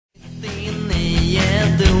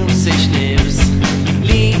dosor snus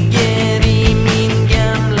ligger I min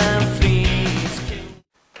gamla frysskål.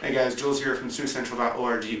 Hey guys, Julls here from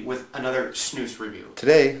SnusCENTRAL.org with another snus review.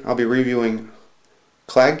 Today I'll be reviewing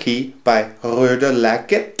Claq Qui by Röda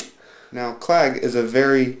Lacket. Now Claq is a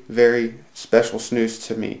very, very special snus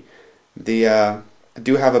to me. I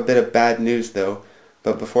do have a bit of bad news though,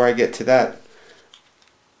 but before I get to that,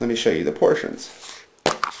 let me show you the portions.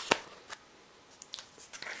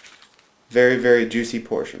 Very, very juicy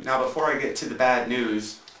portions. Now before I get to the bad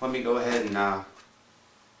news, let me go ahead and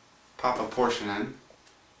pop a portion in.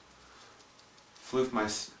 Fluff my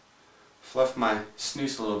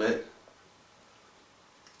snus a little bit.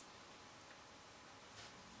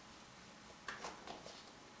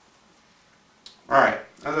 Alright,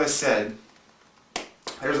 as I said,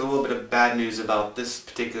 there's a little bit of bad news about this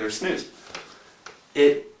particular snus.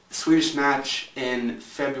 Swedish Match in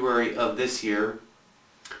February of this year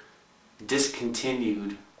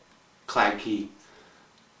discontinued Claq Qui.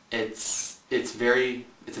 It's a very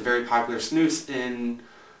popular snus in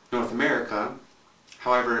North America.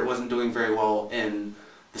 However, it wasn't doing very well in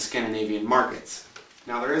the Scandinavian markets.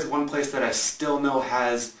 Now there is one place that I still know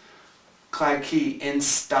has Claq Qui in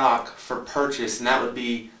stock for purchase, and that would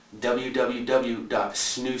be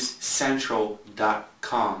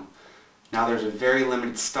www.SnusCENTRAL.com. Now there's a very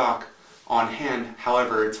limited stock on hand.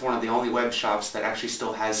 However, it's one of the only web shops that actually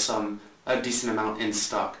still has a decent amount in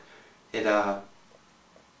stock. The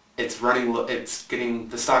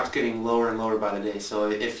stock's getting lower and lower by the day. So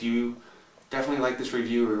if you definitely like this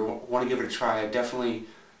review or want to give it a try, I definitely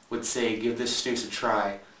would say give this snus a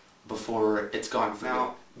try before it's gone for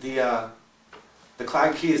now. The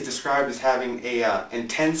Claq Qui is described as having a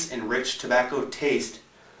intense and rich tobacco taste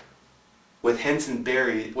with hints of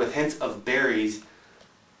berries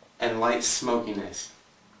and light smokiness.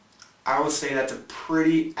 I would say that's a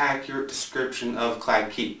pretty accurate description of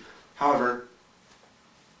Claq Qui. However,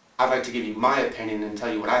 I'd like to give you my opinion and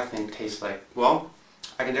tell you what I think it tastes like. Well,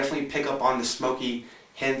 I can definitely pick up on the smoky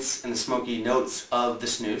hints and the smoky notes of the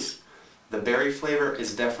snus. The berry flavor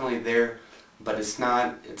is definitely there, but it's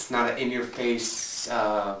not an in-your-face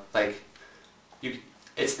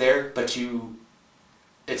it's there, but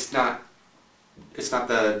it's not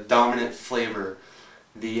the dominant flavor.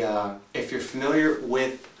 If you're familiar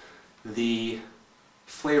with the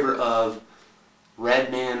flavor of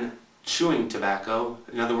Red Man chewing tobacco,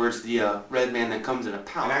 in other words the Red Man that comes in a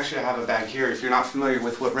pouch. And actually I have a bag here. If you're not familiar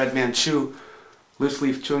with what Red Man loose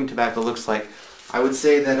leaf chewing tobacco looks like, I would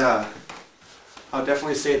say that I'll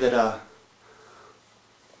definitely say that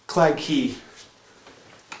Claq Qui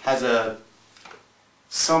has a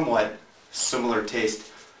somewhat similar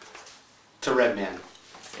taste to Red Man.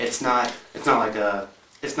 It's not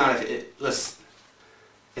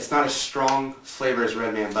as strong flavor as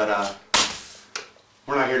Red Man, but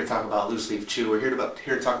we're not here to talk about loose leaf chew. We're here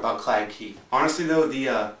to talk about Claq Qui. Honestly though,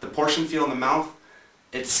 the portion feel in the mouth,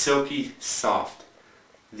 it's silky soft.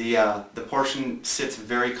 The portion sits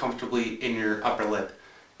very comfortably in your upper lip.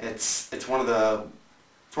 It's one of the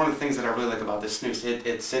things that I really like about this snus.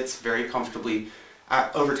 It sits very comfortably.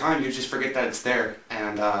 Over time, you just forget that it's there,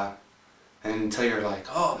 and until you're like,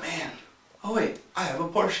 oh man, oh wait, I have a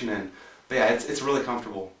portion in. But yeah, it's really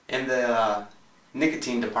comfortable. In the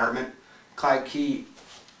nicotine department, Claq Qui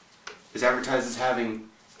is advertised as having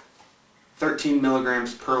 13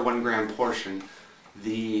 milligrams per 1 gram portion.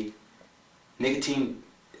 The nicotine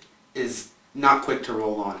is not quick to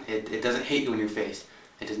roll on. It doesn't hit you in your face.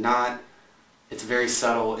 It does not. It's very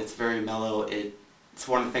subtle. It's very mellow. It's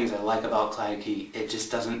one of the things I like about Claq Qui. It just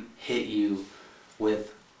doesn't hit you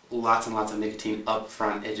with lots and lots of nicotine up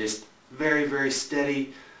front. It's just very, very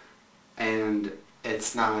steady, and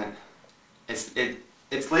it's not. It's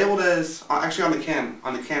labeled as, actually on the can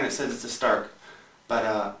it says it's a Stark,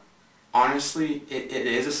 but honestly it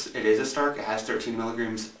is a Stark. It has 13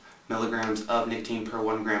 milligrams of nicotine per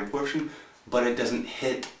 1 gram portion, but it doesn't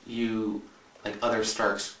hit you like other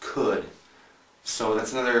Starks could. So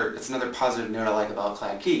that's another positive note I like about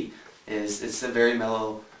Claq Qui, is it's a very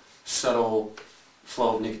mellow, subtle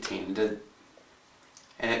flow of nicotine,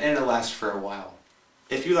 and it'll last for a while.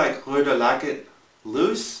 If you like Röda Lacket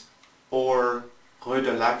loose or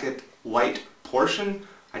Röda Lacket white portion,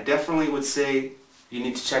 I definitely would say you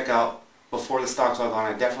need to check out, before the stock's all gone,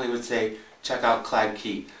 I definitely would say check out Claq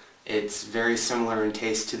Qui. It's very similar in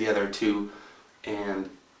taste to the other two, and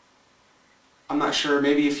I'm not sure,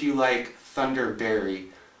 maybe if you like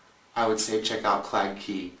Thunderberry, I would say check out Claq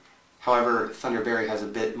Qui. However, Thunderberry has a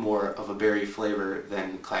bit more of a berry flavor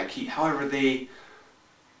than Claq Qui. However, the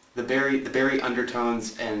berry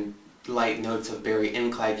undertones and light notes of berry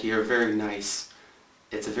in Claq Qui are very nice.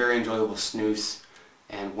 It's a very enjoyable snus,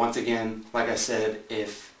 And once again, like I said,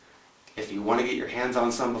 if you want to get your hands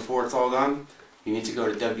on some before it's all gone, you need to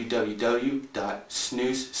go to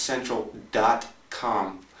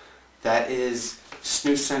www.snuscentral.com. That is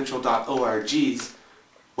SnusCENTRAL.org's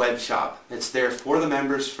web shop. It's there for the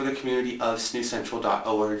members, for the community of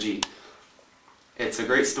SnusCENTRAL.org. It's a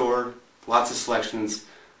great store, lots of selections,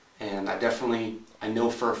 and I know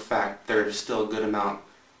for a fact there's still a good amount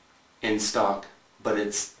in stock, but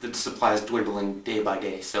the supply is dwindling day by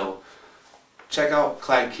day. So check out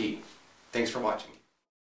Claq Qui. Thanks for watching.